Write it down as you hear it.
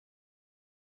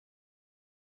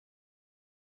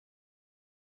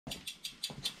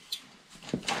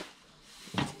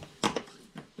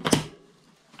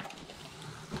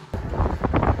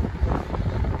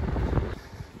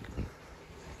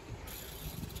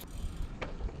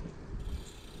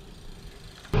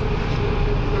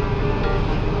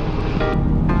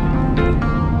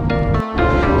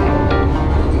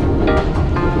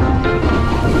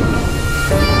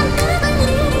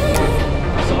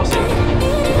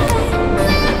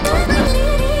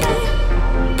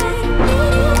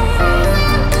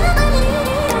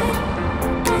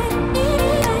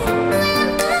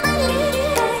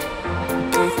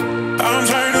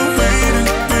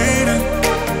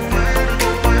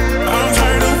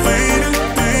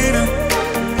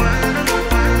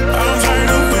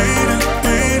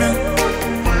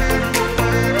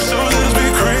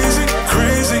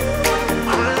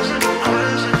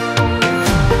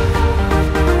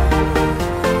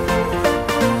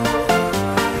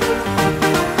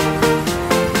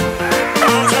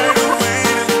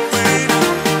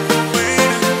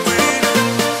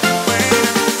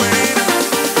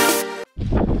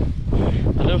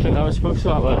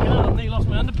I nearly lost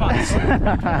my underpants.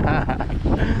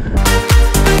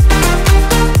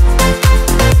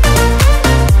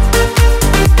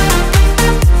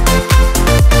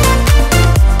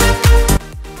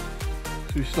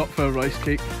 So we stopped for a rice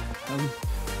cake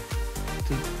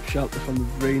to shelter from the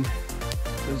rain.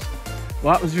 Because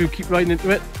what happens if you keep riding into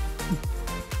it?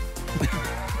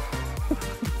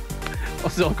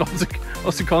 What's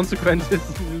the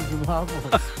consequences? Lose the marbles.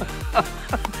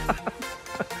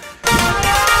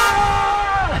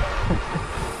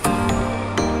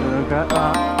 Regret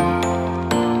that.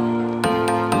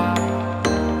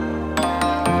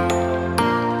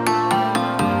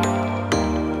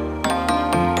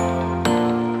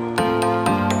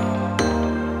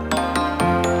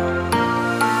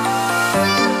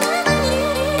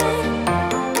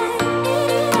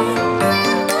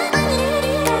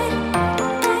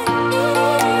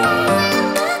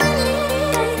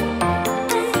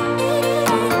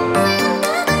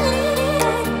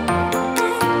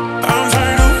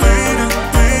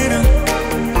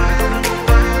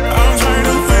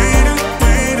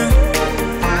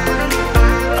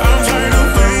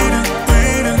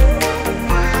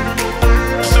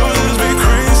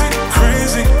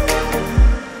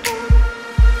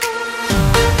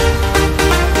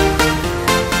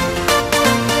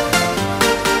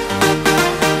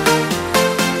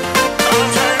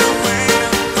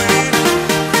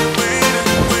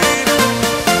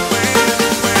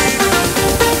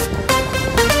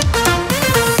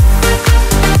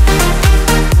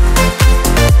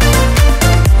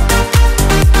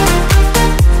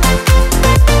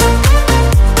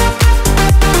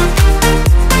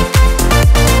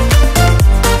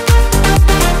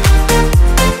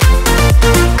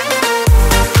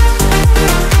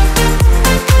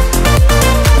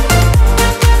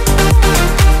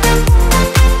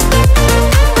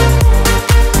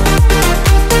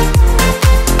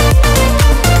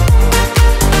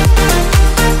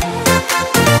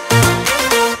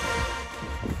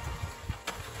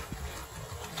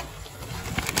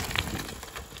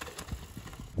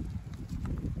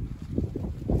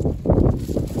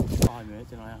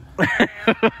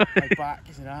 My back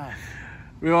is in half.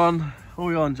 We're on, what are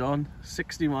we on, John?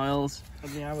 60 miles. How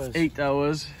many hours? 8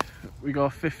 hours. We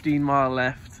got 15 mile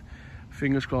left.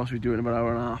 Fingers crossed we do it in about an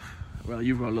hour and a half. Well,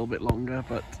 you've got a little bit longer,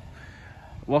 but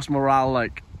what's morale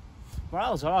like?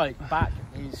 Morale's alright, back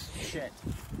is shit.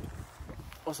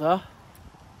 What's that?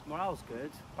 Morale's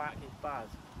good, back is bad.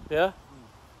 Yeah?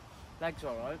 Legs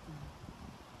alright.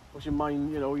 What's your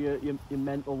mind, you know, your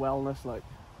mental wellness like?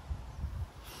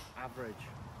 Average.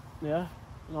 Yeah?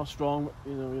 You're not strong, but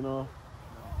you know. No.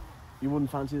 You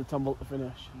wouldn't fancy the tumble to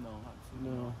finish? No,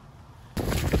 absolutely No.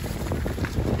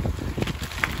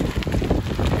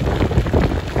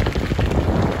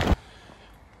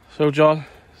 So John,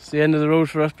 it's the end of the road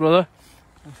for us, brother.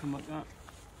 Nothing like that.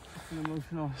 Nothing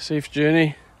emotional. Safe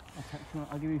journey.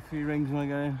 I'll give you 3 rings when I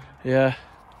go in. Yeah.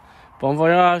 Bon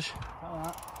voyage.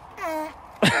 Like that.